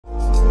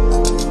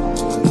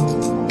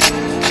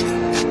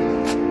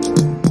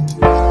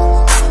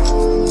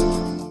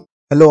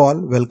Hello all,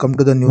 welcome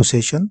to the new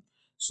session.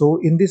 So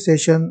in this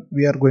session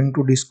we are going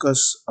to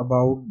discuss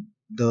about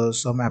the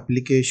some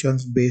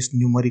applications based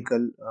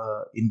numerical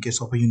in case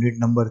of a unit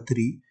number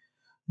 3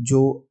 जो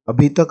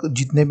अभी तक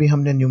जितने भी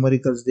हमने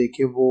numericals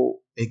देखे वो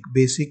एक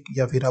basic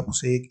या फिर आप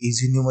उसे एक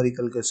इजी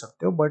न्यूमेरिकल कह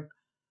सकते हो but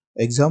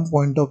exam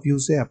point of view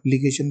से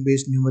एप्लीकेशन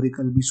बेस्ड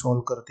न्यूमेरिकल भी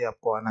सॉल्व करते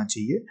आपको आना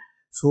चाहिए।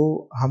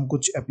 हम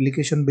कुछ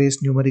एप्लीकेशन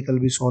बेस्ड न्यूमेरिकल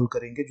भी सॉल्व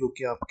करेंगे जो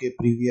कि आपके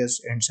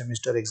प्रीवियस एंड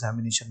सेमेस्टर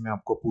एग्जामिनेशन में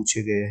आपको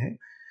पूछे गए हैं।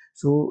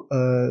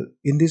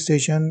 In this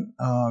session,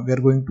 we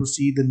are going to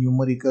see the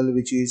numerical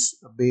which is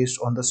based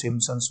on the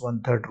Simpson's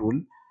one-third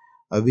rule,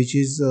 which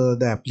is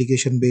the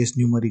application-based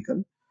numerical.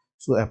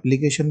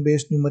 Application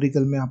based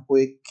numerical में आपको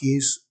एक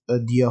केस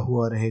दिया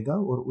हुआ रहेगा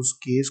और उस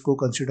केस को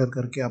कंसिडर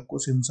करके आपको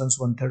Simpson's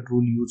one third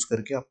rule use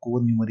करके आपको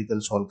वो न्यूमेरिकल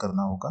सॉल्व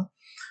करना होगा।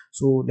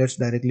 So let's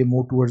directly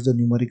move towards the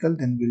numerical,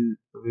 then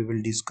we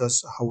will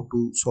discuss how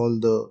to solve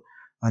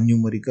the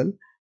numerical.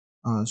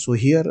 So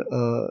here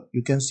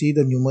you can see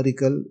the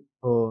numerical.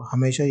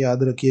 हमेशा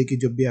याद रखिए कि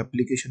जब भी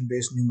एप्लीकेशन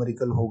बेस्ड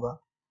न्यूमेरिकल होगा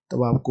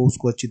तब आपको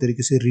उसको अच्छी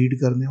तरीके से रीड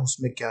करना है,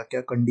 उसमें क्या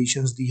क्या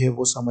कंडीशंस दी है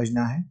वो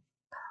समझना है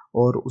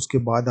और उसके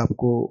बाद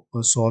आपको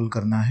सॉल्व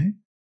करना है।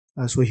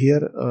 So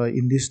here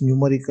in this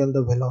numerical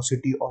the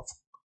velocity of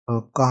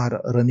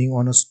car running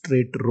on a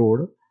straight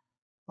road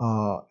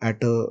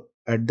eight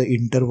at the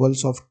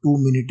intervals of 2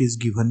 minute is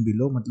given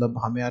below.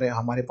 मतलब हमारे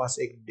हमारे पास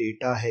एक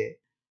डेटा है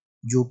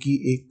जो कि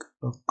एक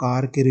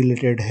कार के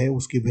रिलेटेड है,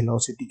 उसकी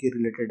वेलोसिटी के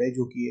रिलेटेड है,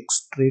 जो कि एक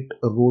स्ट्रेट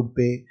रोड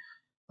पे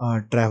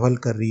ट्रैवल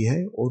कर रही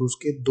है और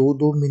उसके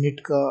 2-2 मिनट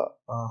का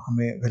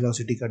हमें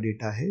वेलोसिटी का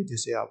डेटा है।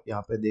 जैसे आप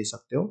यहाँ पे दे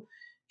सकते हो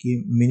कि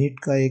मिनट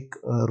का एक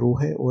रो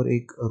है और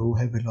एक रो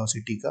है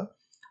वेलोसिटी का।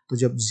 तो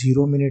जब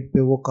 0 मिनट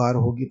पे वो कार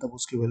होगी तब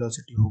उसकी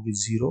वेलोसिटी होगी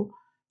 0।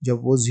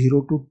 जब वो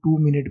 0 to 2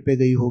 मिनट पे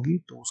गई होगी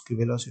तो उसकी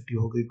वेलोसिटी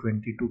हो गई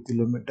 22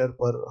 किलोमीटर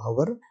पर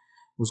आवर।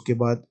 उसके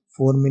बाद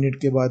 4 मिनट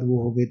के बाद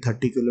वो हो गई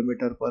 30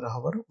 किलोमीटर पर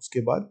आवर।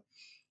 उसके बाद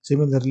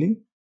सिमिलरली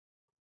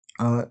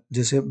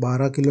जैसे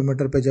 12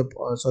 किलोमीटर पे जब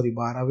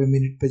 12वें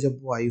मिनट पे जब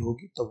वो आई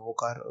होगी तब वो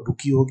कार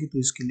रुकी होगी, तो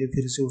इसके लिए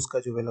फिर से उसका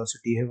जो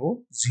वेलोसिटी है वो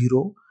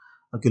 0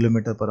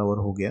 किलोमीटर पर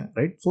आवर हो गया,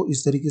 राइट। तो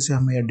इस तरीके से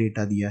हमें यह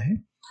डेटा दिया है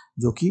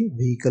जो कि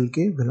व्हीकल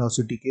के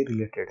वेलोसिटी के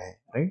रिलेटेड है,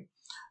 right.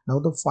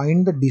 Now the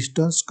find the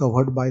distance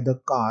covered by the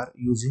car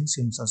using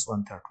Simpson's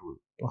one third rule.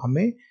 तो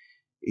हमें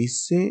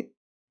इससे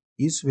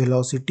इस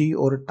वेलोसिटी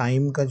और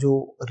टाइम का जो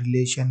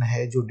रिलेशन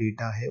है, जो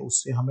डेटा है,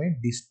 उससे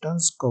हमें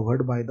distance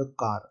covered by the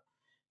car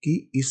कि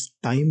इस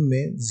टाइम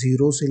में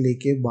 0 से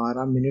लेके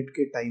 12 मिनट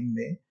के टाइम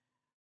में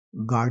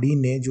गाड़ी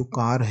ने, जो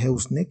कार है,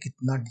 उसने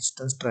कितना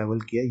डिस्टेंस ट्रेवल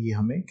किया, ये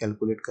हमें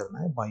कैलकुलेट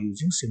करना है by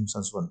using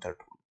Simpson's one third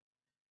rule.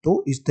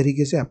 तो इस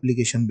तरीके से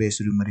एप्लीकेशन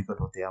बेस्ड न्यूमेरिकल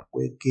होते हैं।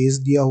 आपको एक केस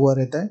दिया हुआ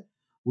रहता है,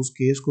 उस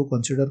केस को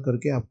कंसिडर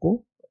करके आपको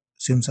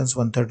Simpson's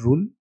one third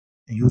rule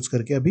use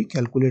करके अभी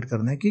कैलकुलेट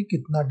करना है कि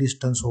कितना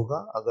डिस्टेंस होगा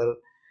अगर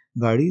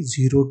गाड़ी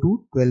 0 to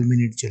 12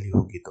 मिनट चली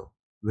होगी तो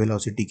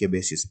वेलोसिटी के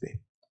बेसिस पे,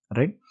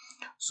 राइट।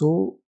 सो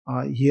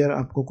हियर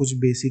आपको कुछ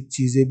बेसिक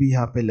चीज़ें भी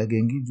यहाँ पे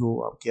लगेंगी जो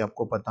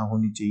आपको पता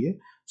होनी चाहिए।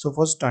 So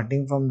first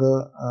starting from the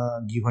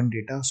given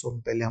data. सो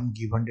पहले हम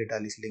गिवन डेटा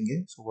लिख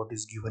लेंगे। So what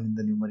is given in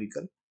the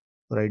numerical,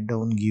 write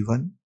down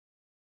given,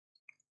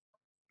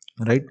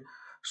 right?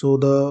 So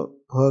the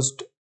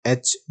first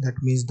h, that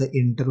means the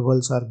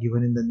intervals are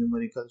given in the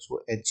numerical, so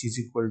h is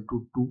equal to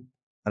 2,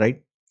 right?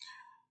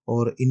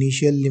 और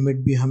initial limit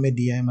भी हमें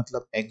दिया है,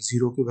 मतलब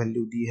x0 की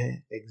value दी है,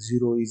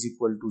 x0 is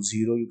equal to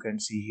 0, you can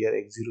see here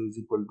x0 is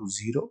equal to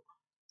 0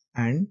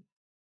 and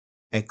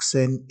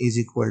xn is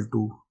equal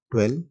to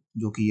 12,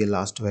 जो कि ये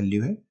लास्ट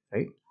वैल्यू है,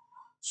 राइट।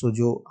 सो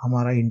जो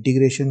हमारा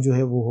इंटीग्रेशन जो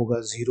है वो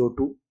होगा 0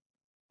 to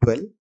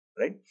 12,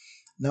 right?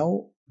 Now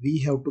we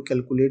have to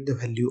calculate the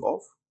value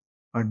of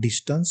a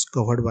distance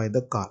covered by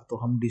the car। तो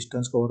हम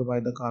distance covered by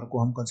the car को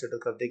हम consider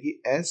करते हैं कि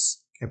S,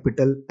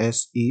 capital S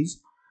is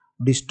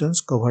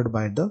distance covered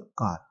by the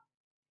car।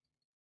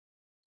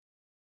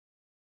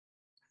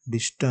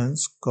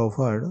 distance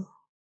covered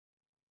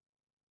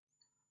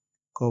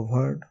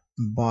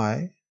by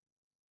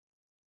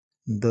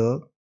the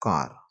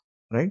car,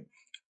 right?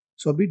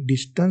 सो अभी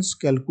distance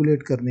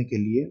calculate करने के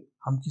लिए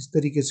हम किस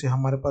तरीके से,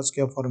 हमारे पास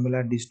क्या फॉर्मूला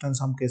है, डिस्टेंस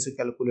हम कैसे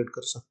कैलकुलेट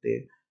कर सकते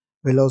हैं?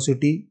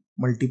 Velocity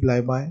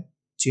multiply by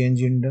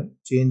change in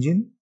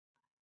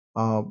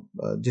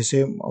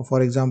जैसे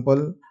for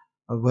example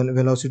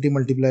velocity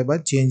multiply by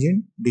change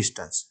in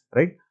distance,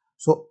 right.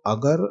 सो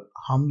अगर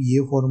हम ये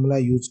फॉर्मूला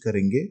यूज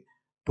करेंगे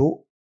तो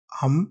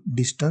हम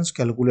डिस्टेंस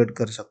कैलकुलेट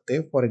कर सकते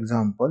हैं। For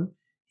example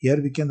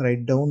here we can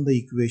write down the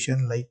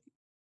equation like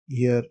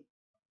here,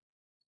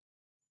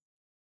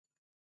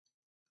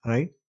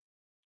 right,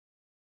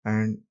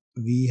 and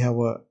we have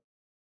a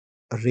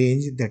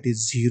range that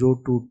is 0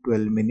 to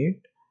 12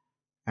 minute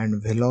and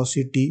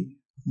velocity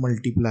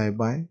multiply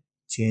by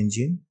change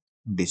in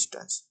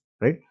distance,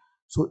 right।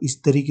 सो इस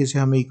तरीके से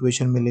हमें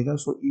equation मिलेगा।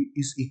 सो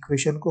इस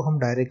equation को हम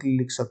directly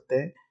लिख सकते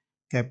हैं,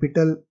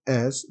 capital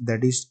S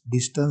that is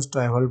distance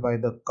travel by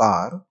the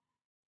car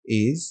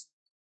is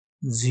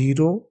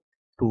 0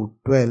 to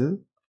 12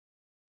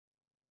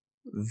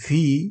 v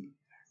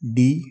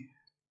D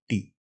T,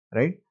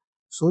 right.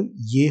 सो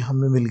ये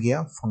हमें मिल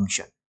गया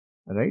फंक्शन,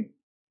 राइट।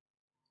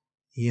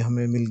 ये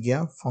हमें मिल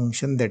गया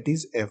function that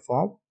is F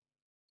of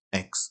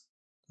x,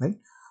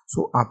 right.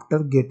 So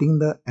after getting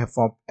the F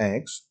of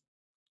x,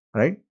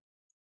 right,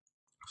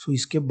 सो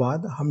इसके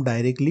बाद हम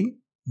directly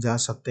जा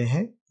सकते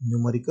हैं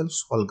न्यूमेरिकल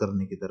सॉल्व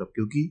करने की तरफ,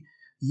 क्योंकि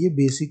ये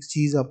बेसिक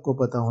चीज आपको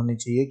पता होनी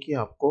चाहिए कि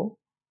आपको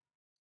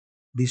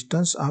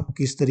डिस्टेंस आप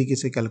किस तरीके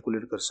से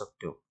कैलकुलेट कर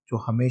सकते हो। जो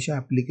हमेशा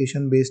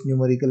एप्लीकेशन बेस्ड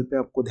न्यूमेरिकल पे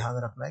आपको ध्यान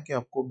रखना है कि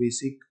आपको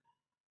बेसिक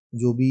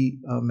जो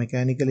भी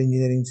मैकेनिकल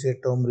इंजीनियरिंग से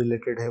टर्म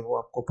रिलेटेड है वो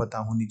आपको पता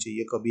होनी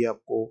चाहिए। कभी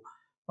आपको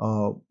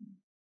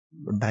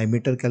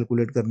डायमीटर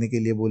कैलकुलेट करने के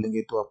लिए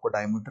बोलेंगे तो आपको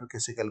डायमीटर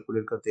कैसे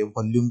कैलकुलेट करते हैं,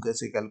 वॉल्यूम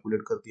कैसे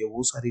कैलकुलेट करती है,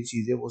 वो सारी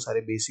चीज़ें, वो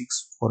सारे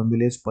बेसिक्स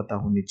फॉर्मूलेज पता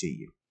होने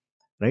चाहिए,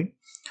 राइट।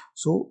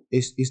 सो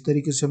इस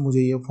तरीके से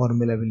मुझे ये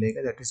फॉर्मूला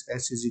मिलेगा that is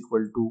S is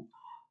equal to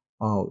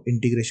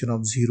integration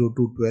of 0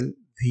 to 12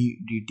 we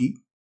D T,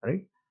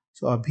 right.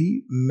 सो अभी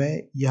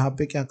मैं यहाँ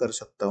पे क्या कर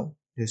सकता हूँ,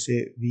 जैसे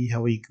we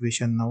have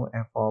equation now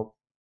F of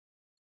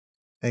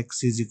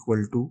x is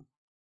equal to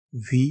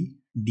we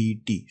D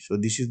T, so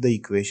this is the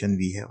equation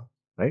we have,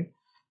 right.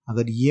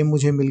 अगर ये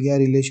मुझे मिल गया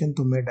रिलेशन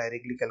तो मैं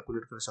डायरेक्टली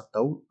कैलकुलेट कर सकता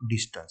हूँ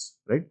distance,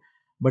 right.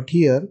 But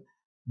here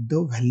the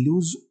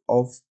values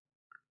of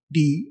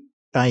T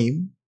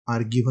time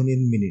are given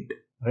in minute,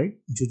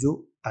 right.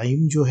 जो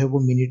टाइम जो है वो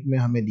मिनट में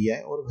हमें दिया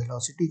है और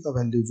वेलोसिटी का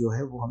वैल्यू जो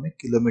है वो हमें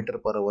किलोमीटर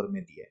पर आवर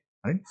में दिया है,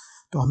 राइट।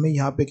 तो हमें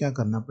यहाँ पे क्या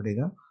करना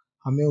पड़ेगा,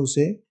 हमें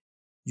उसे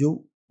जो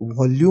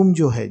वॉल्यूम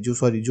जो है, जो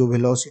सॉरी जो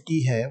वेलोसिटी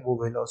है,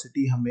 वो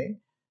वेलोसिटी हमें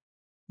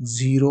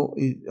जीरो,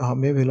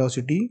 हमें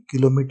वेलोसिटी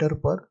किलोमीटर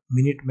पर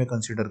मिनट में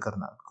कंसिडर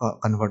करना,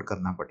 कन्वर्ट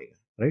करना पड़ेगा,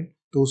 राइट।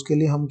 तो उसके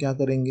लिए हम क्या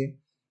करेंगे,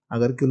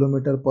 अगर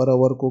किलोमीटर पर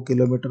आवर को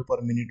किलोमीटर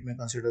पर मिनट में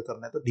कंसिडर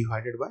करना है तो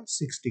डिवाइडेड बाय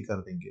 60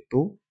 कर देंगे,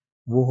 तो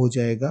वो हो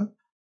जाएगा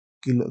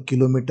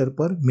किलोमीटर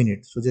पर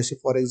मिनट। सो जैसे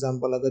फॉर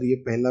एग्जांपल अगर ये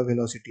पहला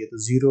वेलोसिटी है तो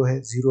जीरो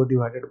है, जीरो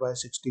डिवाइडेड बाय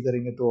 60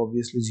 करेंगे तो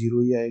ऑब्वियसली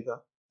जीरो ही आएगा,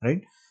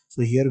 right.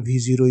 So here we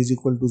zero is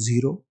equal to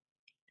zero,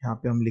 यहाँ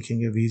पे हम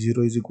लिखेंगे we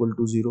zero is equal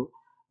to zero.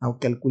 Now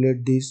calculate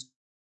this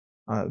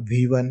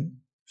v1.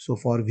 So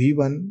for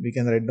v1 we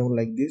can write down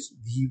like this,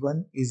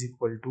 v1 is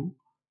equal to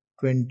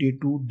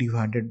 22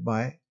 divided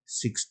by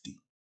 60,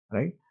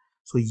 right।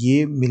 so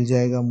ये मिल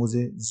जाएगा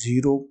मुझे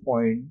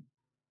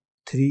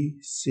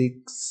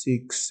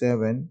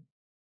 0.3667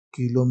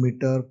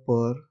 kilometre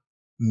पर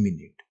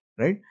minute,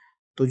 right.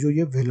 तो जो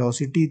ये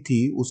वेलोसिटी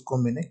थी उसको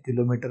मैंने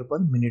किलोमीटर पर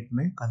मिनट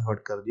में कन्वर्ट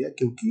कर दिया,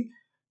 क्योंकि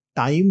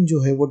टाइम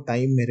जो है वो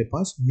टाइम मेरे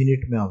पास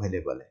मिनट में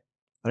अवेलेबल है,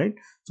 right.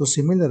 So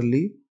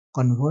similarly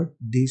convert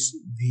this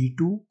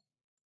V2,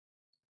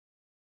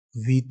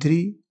 V3,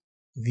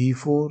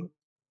 V4,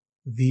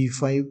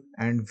 V5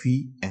 and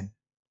Vn,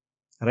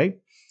 right.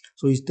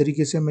 सो इस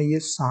तरीके से मैं ये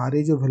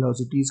सारे जो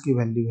वेलोसिटीज की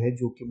वैल्यू है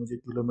जो कि मुझे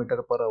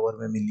किलोमीटर पर आवर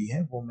में मिली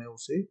है वो मैं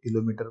उसे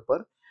किलोमीटर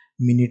पर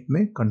मिनट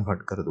में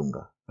कन्वर्ट कर दूंगा,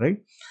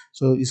 राइट।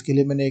 सो इसके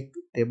लिए मैंने एक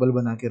टेबल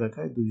बना के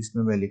रखा है तो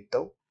जिसमें मैं लिखता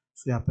हूँ।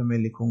 सो यहाँ पे मैं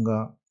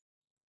लिखूंगा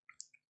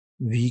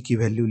V की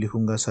वैल्यू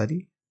लिखूंगा सारी,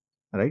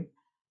 राइट।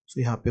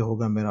 सो यहाँ पे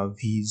होगा मेरा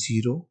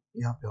V0,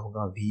 यहाँ पे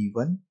होगा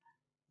V1,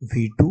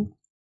 V2,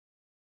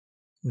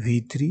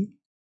 V3,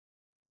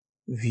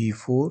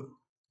 V4,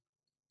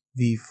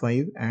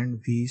 V5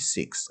 and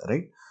V6,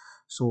 right?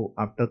 So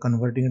after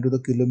converting into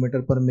the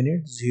kilometer per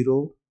minute,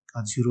 zero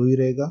का जीरो ही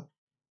रहेगा,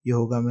 ये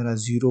होगा मेरा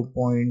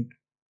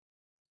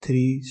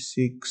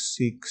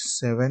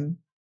 0.3667।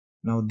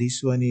 now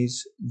this one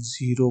is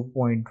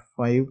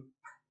 0.5,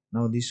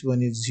 now this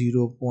one is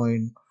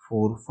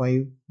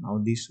 0.45, now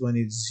this one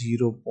is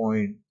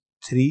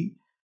 0.3,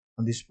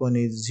 and this one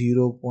is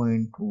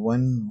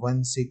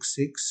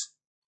 0.1166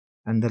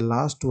 and the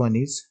last one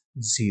is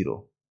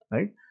 0,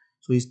 right।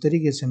 so इस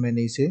तरीके से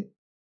मैंने इसे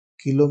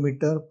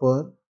किलोमीटर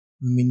पर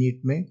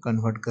मिनट में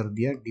कन्वर्ट कर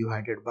दिया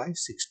डिवाइडेड बाय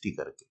 60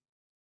 करके,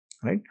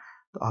 राइट।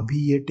 तो अभी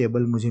ये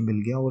टेबल मुझे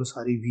मिल गया और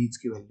सारी वीज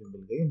की वैल्यू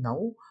मिल गई।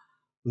 Now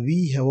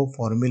we have a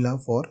formula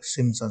for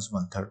Simpson's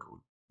one third rule.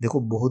 देखो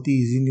बहुत ही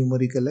इजी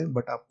न्यूमेरिकल है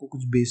बट आपको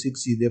कुछ बेसिक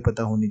चीजें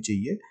पता होनी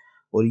चाहिए,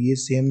 और ये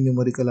सेम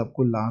न्यूमेरिकल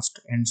आपको लास्ट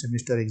एंड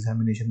सेमेस्टर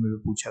एग्जामिनेशन में भी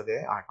पूछा गया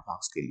है 8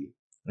 मार्क्स के लिए,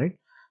 right.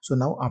 So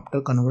now after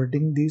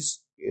converting this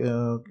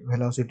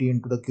velocity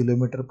into the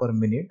kilometre पर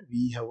minute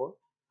we have a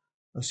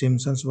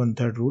Simpson's one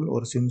third rule.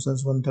 और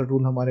सिम्पसन्स वन थर्ड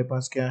रूल हमारे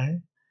पास क्या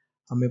है,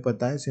 हमें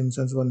पता है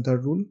Simpson's one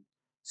third rule.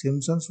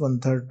 Simpson's one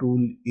third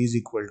rule is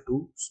equal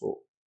to,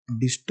 so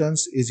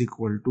distance is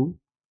equal to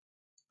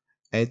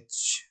h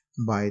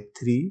by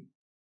 3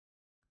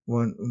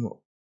 1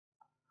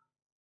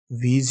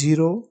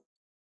 v0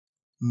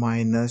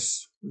 minus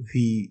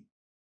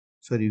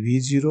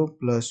v0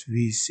 plus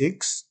v6,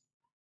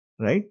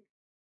 right,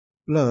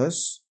 plus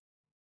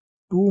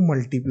 2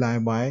 multiply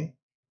by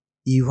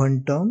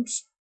even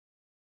terms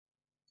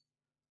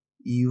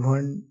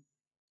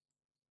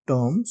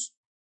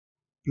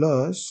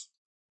plus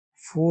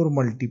 4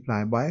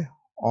 multiply by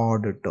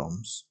odd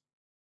terms,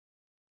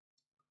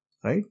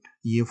 right.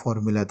 ये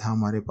formula था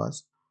हमारे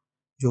पास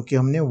जो कि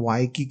हमने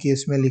y की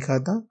case में लिखा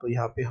था, तो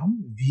यहाँ पे हम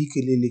v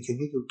के लिए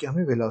लिखेंगे क्योंकि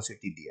हमें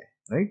वेलोसिटी दिया है,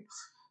 right.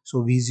 So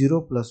v0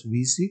 plus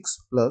v6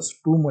 plus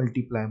 2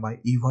 multiply by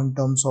even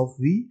terms of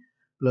v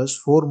plus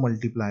 4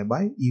 multiply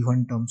by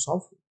even terms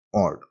of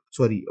odd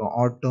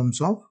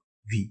terms of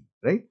v,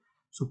 right.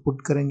 So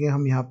put करेंगे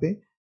हम यहाँ पे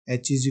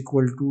h is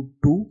equal to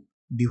 2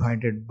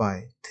 divided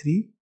by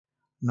 3.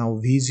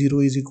 Now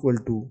v0 is equal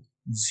to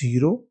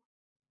 0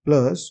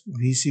 plus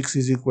v6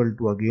 is equal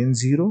to again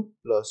 0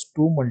 plus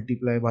 2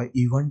 multiply by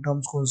even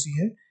terms कौन सी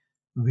है,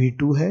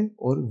 v2 है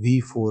और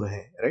v4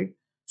 है, right.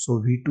 So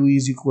v2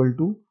 is equal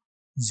to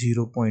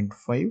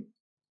 0.5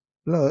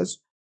 plus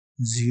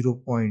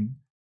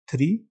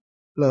 0.3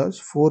 plus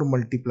 4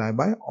 multiply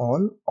by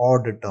odd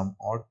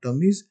term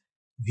is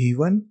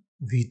v1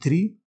 v3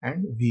 and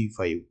v5.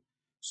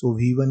 So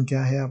v1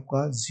 क्या है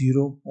आपका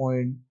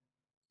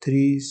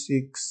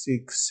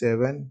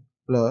 0.3667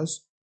 plus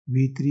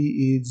v3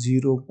 is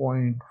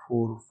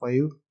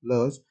 0.45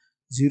 plus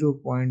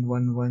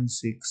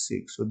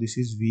 0.1166. So this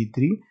is v3.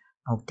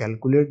 Now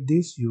calculate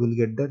this. You will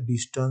get the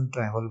distance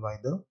traveled by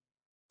the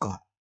car.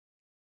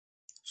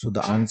 So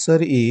the answer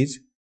is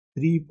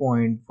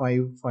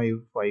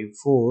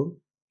 3.5554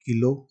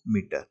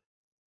 kilometer.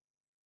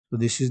 So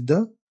this is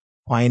the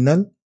final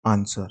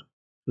answer.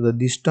 So the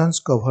distance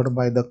covered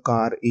by the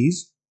car is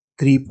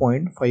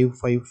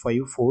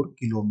 3.5554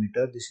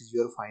 kilometer. This is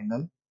your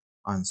final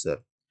answer.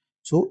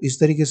 सो इस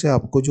तरीके से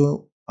आपको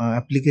जो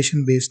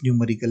application based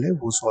numerical है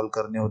वो solve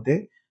करने होते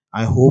हैं.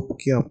 आई होप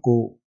कि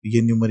आपको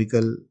ये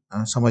न्यूमेरिकल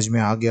समझ में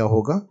आ गया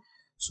होगा.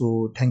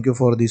 So thank you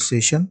for this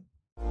session.